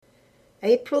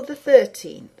April the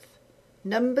 13th,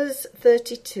 Numbers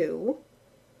 32,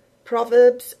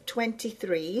 Proverbs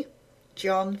 23,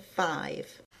 John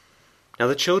 5. Now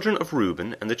the children of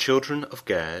Reuben and the children of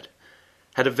Gad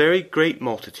had a very great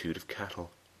multitude of cattle.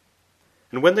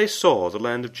 And when they saw the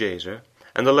land of Jazer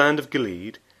and the land of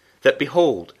Gilead, that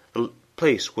behold, the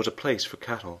place was a place for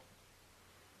cattle,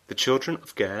 the children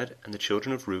of Gad and the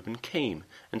children of Reuben came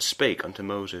and spake unto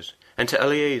Moses, and to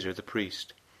Eleazar the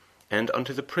priest, and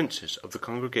unto the princes of the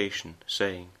congregation,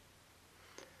 saying,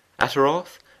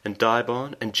 Ataroth, and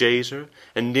Dibon, and Jazer,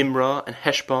 and Nimrah, and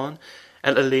Heshbon,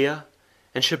 and Eliah,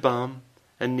 and Shebam,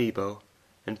 and Nebo,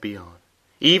 and Beon,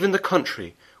 even the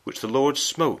country which the Lord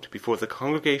smote before the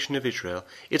congregation of Israel,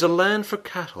 is a land for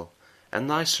cattle, and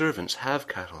thy servants have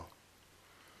cattle.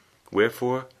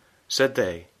 Wherefore said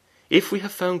they, If we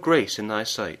have found grace in thy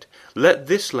sight, let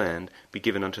this land be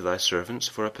given unto thy servants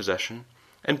for a possession,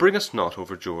 and bring us not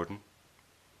over Jordan.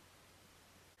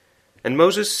 And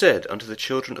Moses said unto the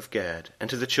children of Gad and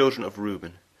to the children of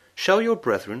Reuben, Shall your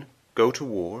brethren go to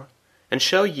war, and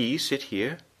shall ye sit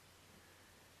here?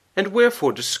 And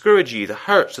wherefore discourage ye the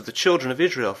hearts of the children of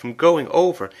Israel from going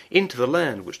over into the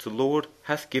land which the Lord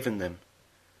hath given them?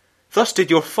 Thus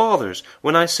did your fathers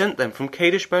when I sent them from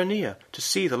Kadesh Barnea to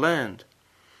see the land.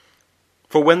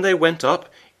 For when they went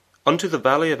up unto the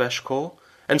valley of Eshcol,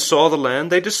 and saw the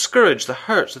land, they discouraged the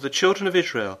hearts of the children of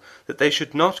Israel, that they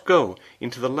should not go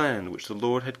into the land which the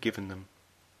Lord had given them.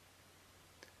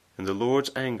 And the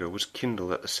Lord's anger was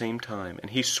kindled at the same time,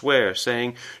 and he sware,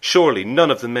 saying, Surely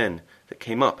none of the men that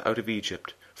came up out of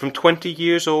Egypt, from 20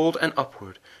 years old and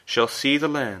upward, shall see the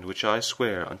land which I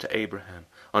sware unto Abraham,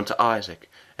 unto Isaac,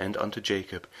 and unto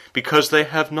Jacob, because they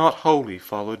have not wholly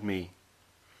followed me,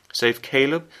 save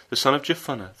Caleb the son of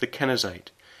Jephunneh the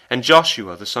Kenizzite, and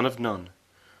Joshua the son of Nun,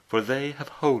 for they have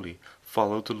wholly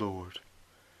followed the Lord.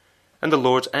 And the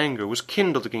Lord's anger was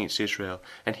kindled against Israel,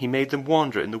 and he made them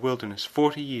wander in the wilderness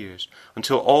 40 years,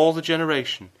 until all the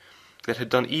generation that had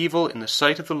done evil in the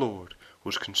sight of the Lord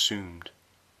was consumed.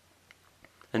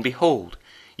 And behold,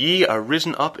 ye are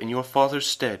risen up in your father's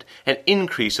stead, an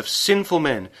increase of sinful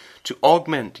men, to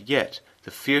augment yet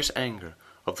the fierce anger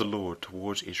of the Lord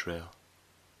towards Israel.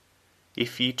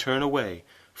 If ye turn away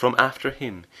from after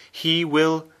him, he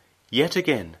will yet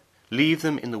again leave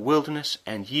them in the wilderness,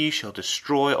 and ye shall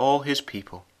destroy all his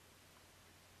people.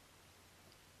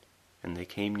 And they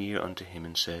came near unto him,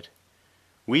 and said,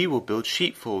 We will build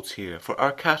sheepfolds here for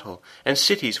our cattle, and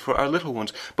cities for our little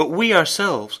ones, but we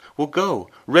ourselves will go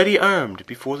ready armed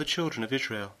before the children of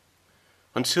Israel,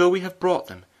 until we have brought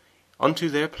them unto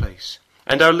their place,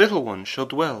 and our little ones shall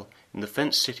dwell in the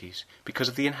fenced cities, because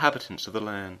of the inhabitants of the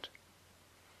land.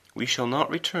 We shall not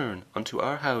return unto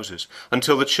our houses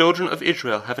until the children of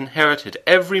Israel have inherited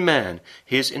every man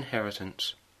his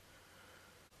inheritance.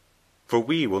 For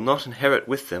we will not inherit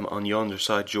with them on yonder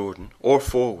side Jordan, or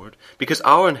forward, because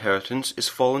our inheritance is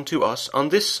fallen to us on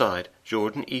this side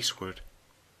Jordan eastward.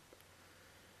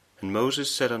 And Moses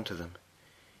said unto them,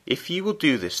 If ye will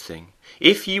do this thing,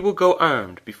 if ye will go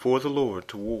armed before the Lord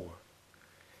to war,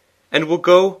 and will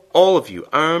go all of you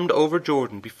armed over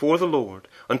Jordan before the Lord,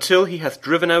 until he hath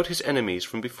driven out his enemies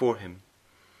from before him,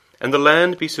 and the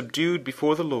land be subdued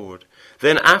before the Lord,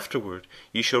 then afterward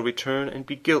ye shall return and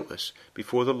be guiltless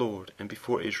before the Lord and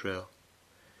before Israel.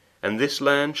 And this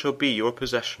land shall be your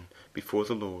possession before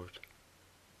the Lord.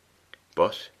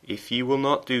 But if ye will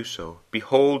not do so,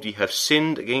 behold, ye have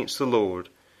sinned against the Lord,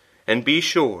 and be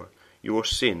sure your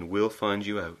sin will find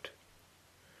you out.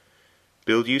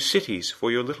 Build you cities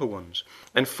for your little ones,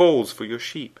 and folds for your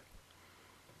sheep,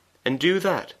 and do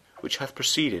that which hath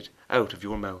proceeded out of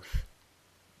your mouth.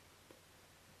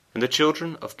 And the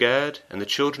children of Gad and the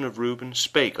children of Reuben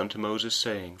spake unto Moses,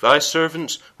 saying, Thy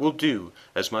servants will do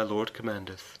as my Lord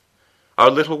commandeth.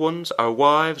 Our little ones, our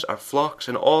wives, our flocks,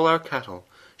 and all our cattle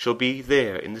shall be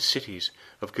there in the cities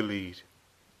of Gilead.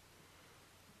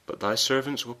 But thy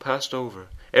servants will pass over,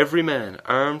 every man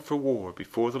armed for war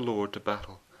before the Lord to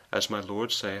battle, as my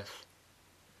Lord saith.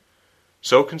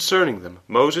 So concerning them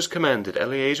Moses commanded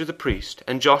Eleazar the priest,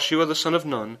 and Joshua the son of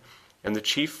Nun, and the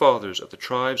chief fathers of the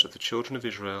tribes of the children of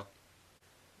Israel.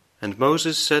 And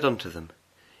Moses said unto them,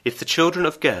 If the children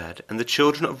of Gad and the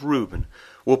children of Reuben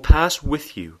will pass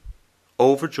with you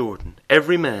over Jordan,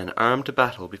 every man armed to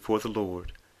battle before the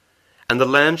Lord, and the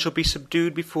land shall be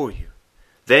subdued before you,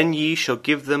 then ye shall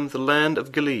give them the land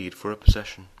of Gilead for a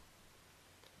possession.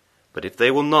 But if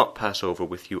they will not pass over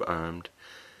with you armed,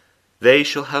 they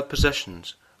shall have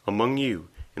possessions among you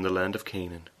in the land of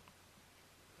Canaan.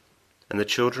 And the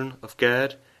children of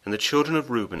Gad and the children of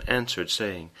Reuben answered,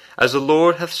 saying, As the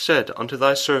Lord hath said unto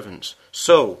thy servants,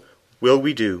 so will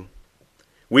we do.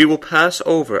 We will pass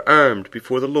over armed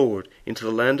before the Lord into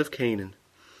the land of Canaan,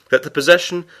 that the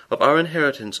possession of our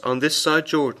inheritance on this side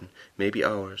Jordan may be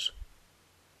ours.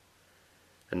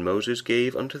 And Moses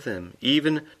gave unto them,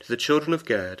 even to the children of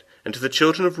Gad, and to the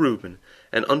children of Reuben,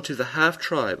 and unto the half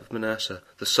tribe of Manasseh,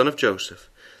 the son of Joseph,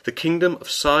 the kingdom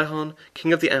of Sihon,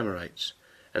 king of the Amorites,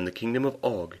 and the kingdom of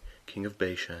Og, king of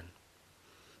Bashan.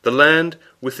 The land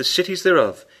with the cities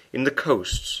thereof in the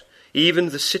coasts, even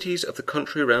the cities of the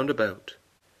country round about.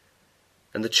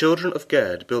 And the children of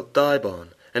Gad built Dibon,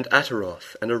 and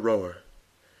Ataroth, and Aroer,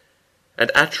 and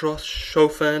Atroth,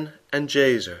 Shophan, and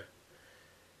Jazer,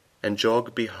 and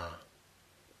Jogbehah,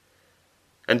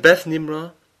 and Beth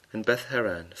Nimrah, and Beth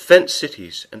Haran, fenced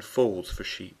cities and folds for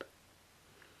sheep.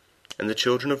 And the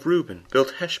children of Reuben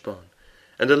built Heshbon,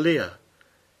 and Eliah,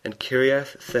 and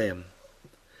Kiriath Thaim,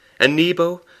 and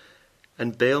Nebo,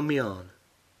 and Baal-meon,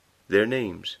 their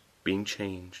names being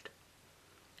changed,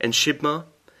 and Shibmah,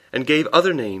 and gave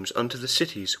other names unto the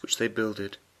cities which they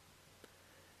builded.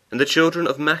 And the children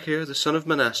of Machir the son of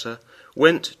Manasseh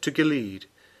went to Gilead,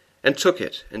 and took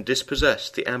it, and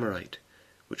dispossessed the Amorite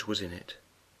which was in it.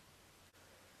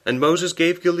 And Moses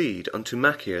gave Gilead unto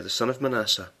Machir the son of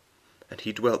Manasseh, and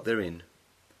he dwelt therein.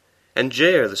 And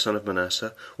Jair the son of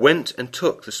Manasseh went and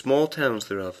took the small towns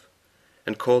thereof,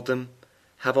 and called them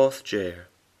Havoth Jair.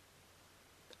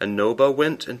 And Nobah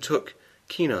went and took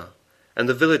Kenah, and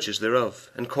the villages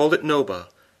thereof, and called it Nobah,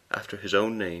 after his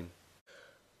own name.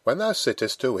 When thou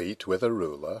sittest to eat with a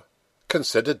ruler,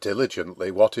 consider diligently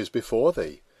what is before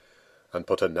thee, and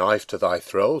put a knife to thy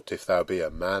throat if thou be a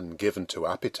man given to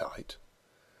appetite.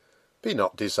 Be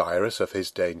not desirous of his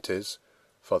dainties,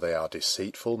 for they are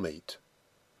deceitful meat.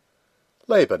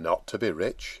 Labour not to be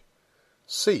rich,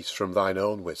 cease from thine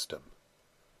own wisdom.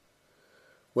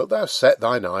 Wilt thou set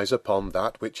thine eyes upon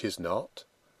that which is not?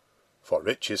 For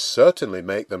riches certainly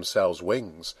make themselves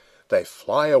wings, they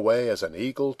fly away as an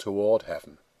eagle toward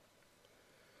heaven.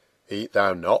 Eat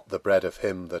thou not the bread of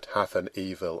him that hath an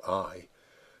evil eye,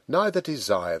 neither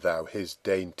desire thou his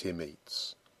dainty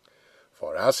meats.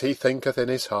 For as he thinketh in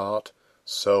his heart,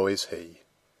 so is he.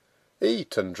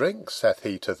 Eat and drink, saith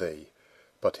he to thee,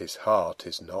 but his heart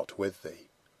is not with thee.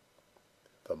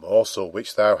 The morsel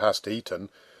which thou hast eaten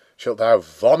shalt thou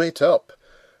vomit up,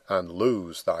 and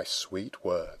lose thy sweet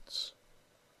words.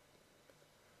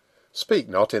 Speak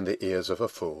not in the ears of a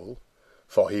fool,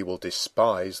 for he will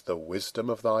despise the wisdom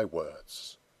of thy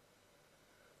words.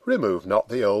 Remove not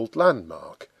the old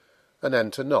landmark, and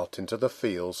enter not into the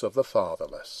fields of the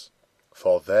fatherless,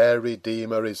 for their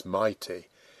Redeemer is mighty,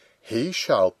 he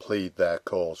shall plead their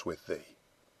cause with thee.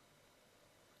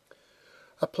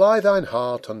 Apply thine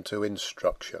heart unto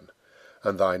instruction,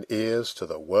 and thine ears to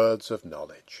the words of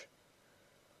knowledge.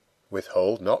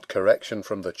 Withhold not correction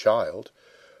from the child,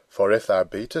 for if thou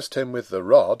beatest him with the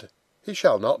rod, he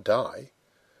shall not die.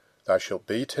 Thou shalt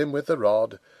beat him with the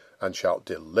rod, and shalt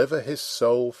deliver his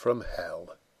soul from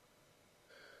hell.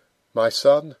 My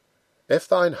son, if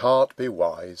thine heart be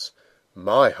wise,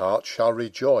 my heart shall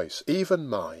rejoice, even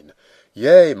mine,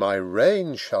 yea, my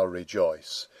reign shall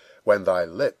rejoice, when thy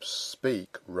lips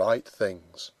speak right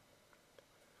things.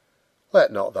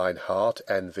 Let not thine heart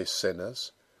envy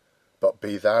sinners, but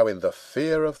be thou in the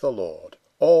fear of the Lord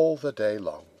all the day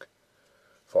long.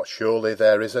 For surely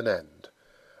there is an end,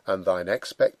 and thine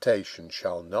expectation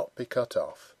shall not be cut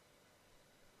off.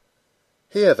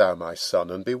 Hear thou, my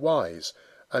son, and be wise,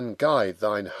 and guide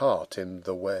thine heart in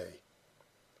the way.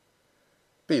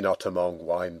 Be not among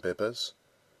wine-bibbers,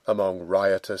 among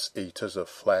riotous eaters of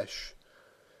flesh,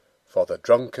 for the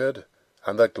drunkard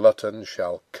and the glutton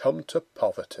shall come to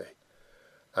poverty,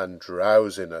 and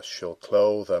drowsiness shall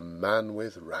clothe a man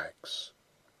with rags.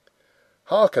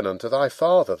 Hearken unto thy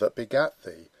father that begat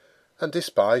thee, and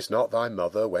despise not thy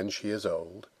mother when she is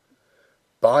old.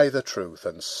 Buy the truth,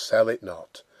 and sell it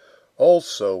not,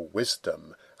 also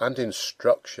wisdom, and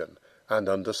instruction, and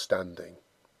understanding.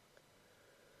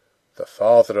 The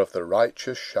father of the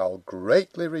righteous shall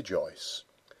greatly rejoice,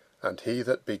 and he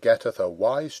that begetteth a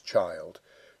wise child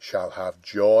shall have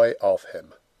joy of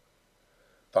him.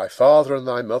 Thy father and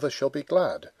thy mother shall be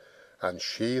glad, and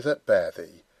she that bare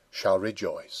thee shall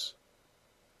rejoice.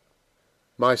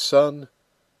 My son,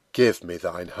 give me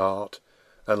thine heart,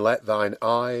 and let thine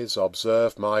eyes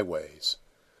observe my ways.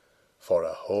 For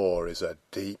a whore is a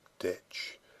deep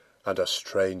ditch, and a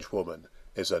strange woman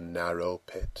is a narrow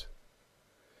pit.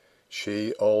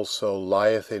 She also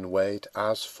lieth in wait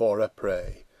as for a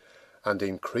prey, and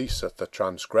increaseth the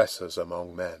transgressors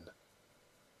among men.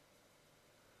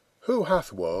 Who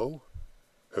hath woe?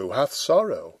 Who hath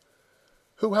sorrow?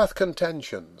 Who hath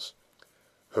contentions?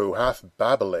 Who hath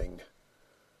babbling?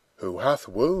 Who hath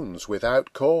wounds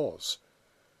without cause?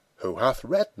 Who hath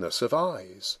redness of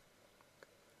eyes?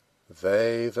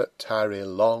 They that tarry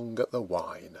long at the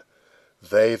wine,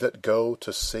 they that go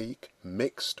to seek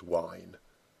mixed wine.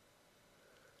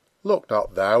 Look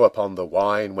not thou upon the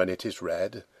wine when it is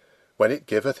red, when it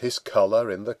giveth his colour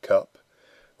in the cup,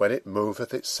 when it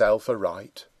moveth itself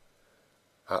aright.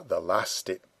 At the last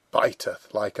it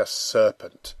biteth like a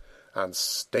serpent, and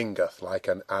stingeth like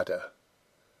an adder.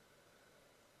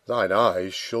 Thine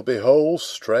eyes shall behold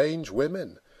strange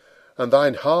women, and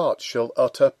thine heart shall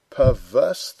utter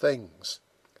perverse things.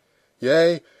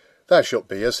 Yea, thou shalt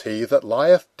be as he that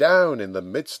lieth down in the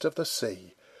midst of the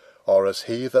sea, or as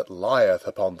he that lieth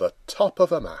upon the top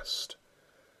of a mast.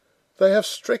 They have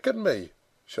stricken me,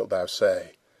 shalt thou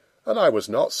say, and I was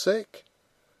not sick.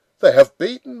 They have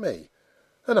beaten me,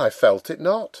 and I felt it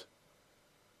not.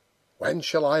 When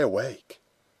shall I awake?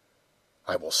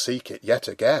 I will seek it yet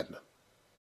again.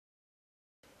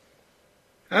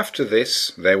 After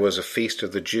this there was a feast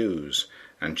of the Jews,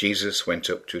 and Jesus went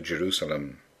up to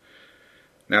Jerusalem.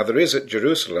 Now there is at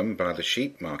Jerusalem by the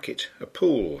sheep market a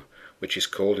pool, which is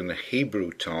called in the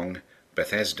Hebrew tongue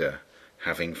Bethesda,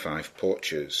 having 5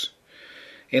 porches.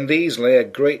 In these lay a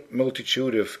great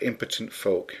multitude of impotent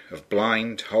folk, of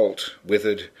blind, halt,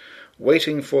 withered,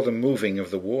 waiting for the moving of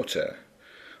the water.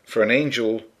 For an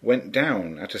angel went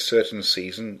down at a certain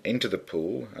season into the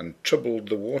pool, and troubled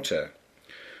the water.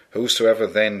 Whosoever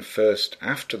then first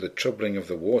after the troubling of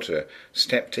the water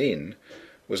stepped in,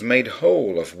 was made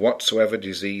whole of whatsoever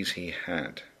disease he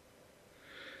had.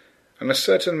 And a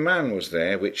certain man was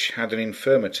there which had an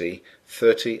infirmity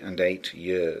 38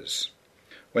 years.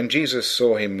 When Jesus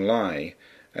saw him lie,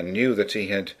 and knew that he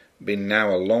had been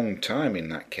now a long time in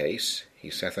that case, he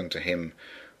saith unto him,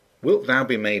 Wilt thou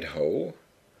be made whole?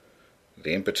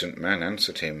 The impotent man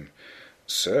answered him,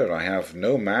 Sir, I have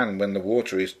no man when the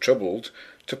water is troubled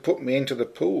to put me into the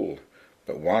pool,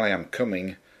 but while I am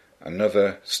coming,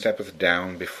 another steppeth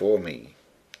down before me.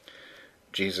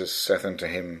 Jesus saith unto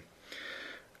him,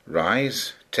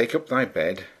 Rise, take up thy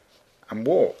bed, and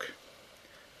walk.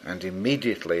 And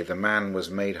immediately the man was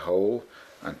made whole,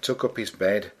 and took up his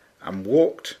bed, and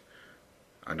walked.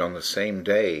 And on the same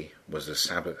day was the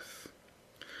Sabbath.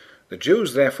 The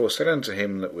Jews therefore said unto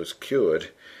him that was cured,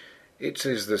 It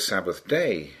is the Sabbath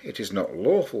day, it is not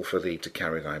lawful for thee to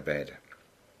carry thy bed.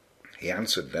 He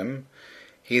answered them,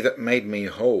 He that made me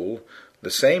whole, the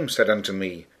same said unto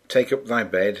me, Take up thy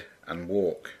bed, and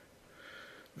walk.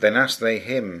 Then asked they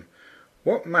him,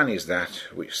 What man is that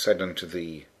which said unto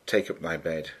thee, Take up thy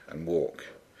bed, and walk?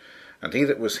 And he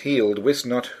that was healed wist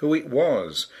not who it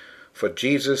was, for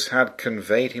Jesus had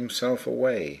conveyed himself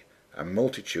away, a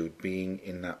multitude being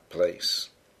in that place.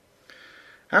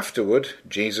 Afterward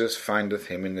Jesus findeth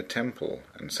him in the temple,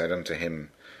 and said unto him,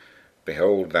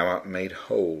 Behold, thou art made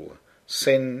whole.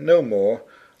 Sin no more,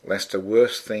 lest a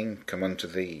worse thing come unto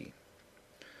thee.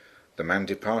 The man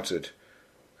departed,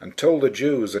 and told the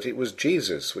Jews that it was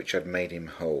Jesus which had made him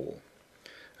whole.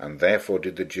 And therefore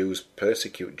did the Jews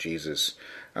persecute Jesus,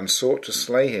 and sought to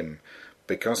slay him,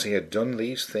 because he had done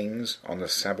these things on the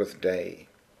Sabbath day.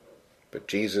 But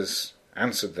Jesus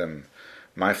answered them,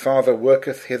 My Father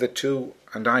worketh hitherto,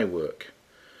 and I work.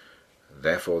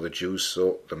 Therefore the Jews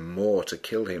sought the more to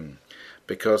kill him,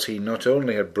 because he not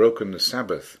only had broken the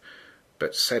Sabbath,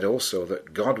 but said also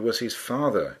that God was his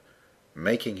Father,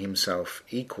 making himself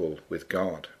equal with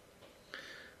God.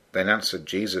 Then answered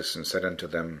Jesus and said unto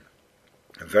them,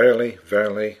 Verily,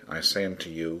 verily, I say unto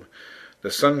you,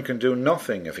 the Son can do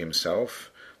nothing of himself,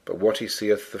 but what he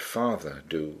seeth the Father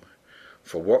do.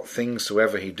 For what things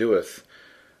soever he doeth,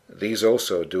 these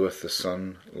also doeth the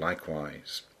Son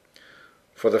likewise.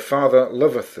 For the Father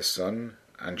loveth the Son,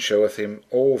 and showeth him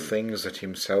all things that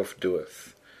himself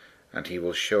doeth, and he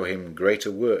will show him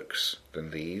greater works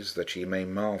than these, that ye may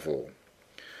marvel.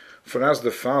 For as the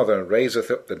Father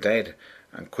raiseth up the dead,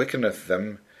 and quickeneth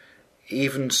them,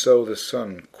 even so the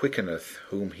Son quickeneth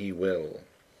whom he will.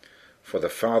 For the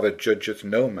Father judgeth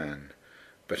no man,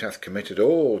 but hath committed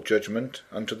all judgment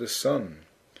unto the Son,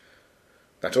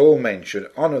 that all men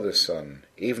should honour the Son,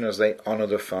 even as they honour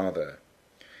the Father.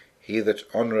 He that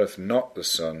honoureth not the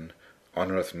Son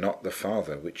honoureth not the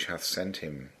Father which hath sent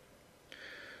him.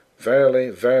 Verily,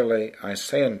 verily, I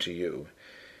say unto you,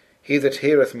 he that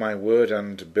heareth my word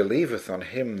and believeth on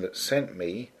him that sent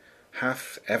me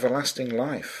hath everlasting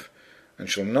life, and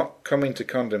shall not come into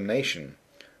condemnation,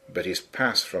 but is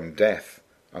passed from death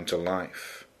unto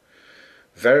life.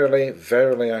 Verily,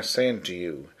 verily, I say unto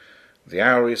you, the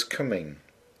hour is coming,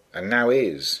 and now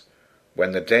is,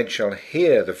 when the dead shall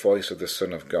hear the voice of the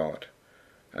Son of God,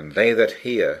 and they that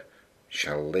hear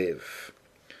shall live.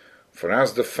 For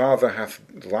as the Father hath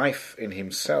life in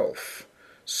himself,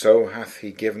 so hath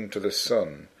he given to the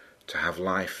Son to have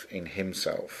life in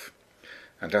himself,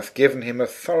 and hath given him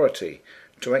authority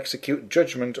to execute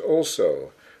judgment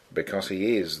also, because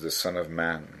he is the Son of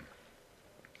Man.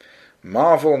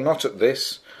 Marvel not at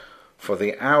this, for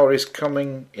the hour is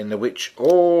coming in the which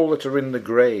all that are in the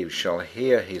grave shall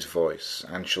hear his voice,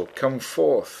 and shall come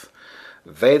forth,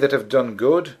 they that have done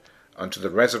good unto the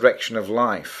resurrection of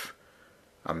life,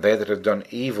 and they that have done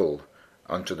evil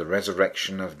unto the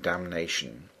resurrection of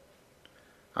damnation.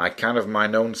 I can of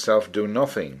mine own self do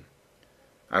nothing.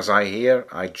 As I hear,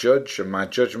 I judge, and my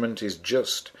judgment is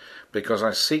just, because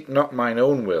I seek not mine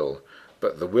own will,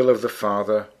 but the will of the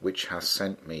Father which hath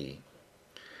sent me.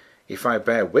 If I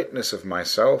bear witness of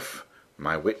myself,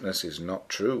 my witness is not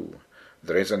true.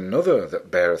 There is another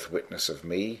that beareth witness of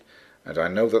me, and I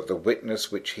know that the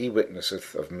witness which he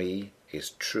witnesseth of me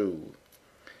is true.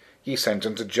 Ye sent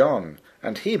unto John,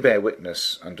 and he bare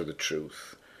witness unto the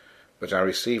truth. But I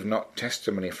receive not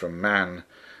testimony from man,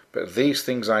 but these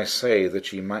things I say,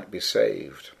 that ye might be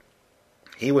saved.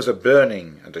 He was a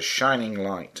burning and a shining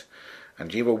light,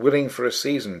 and ye were willing for a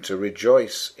season to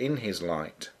rejoice in his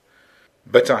light.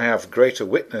 But I have greater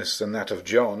witness than that of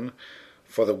John,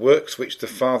 for the works which the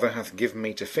Father hath given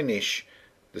me to finish,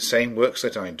 the same works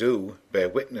that I do, bear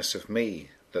witness of me,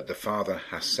 that the Father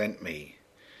hath sent me.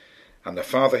 And the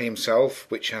Father himself,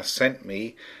 which hath sent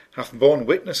me, hath borne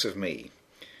witness of me.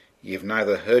 Ye have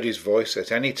neither heard his voice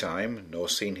at any time, nor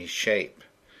seen his shape.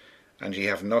 And ye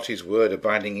have not his word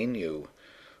abiding in you.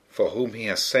 For whom he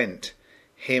hath sent,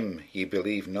 him ye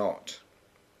believe not.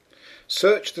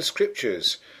 Search the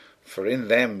Scriptures, for in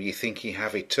them ye think ye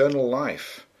have eternal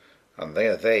life, and they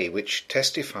are they which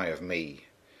testify of me.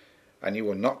 And ye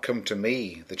will not come to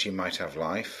me, that ye might have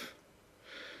life.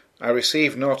 I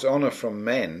receive not honour from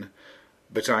men,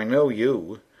 but I know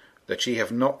you, that ye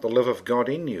have not the love of God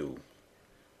in you.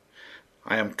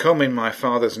 I am come in my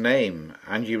Father's name,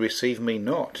 and ye receive me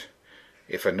not.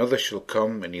 If another shall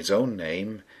come in his own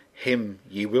name, him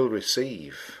ye will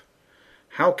receive.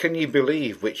 How can ye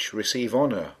believe which receive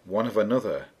honour one of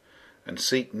another, and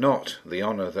seek not the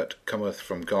honour that cometh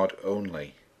from God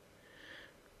only?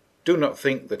 Do not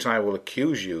think that I will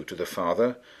accuse you to the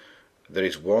Father. There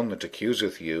is one that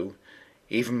accuseth you,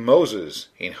 even Moses,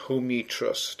 in whom ye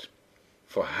trust.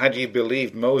 For had ye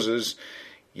believed Moses,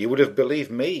 ye would have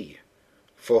believed me,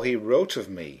 for he wrote of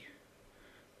me.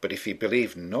 But if ye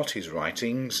believe not his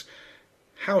writings,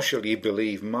 how shall ye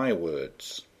believe my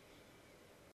words?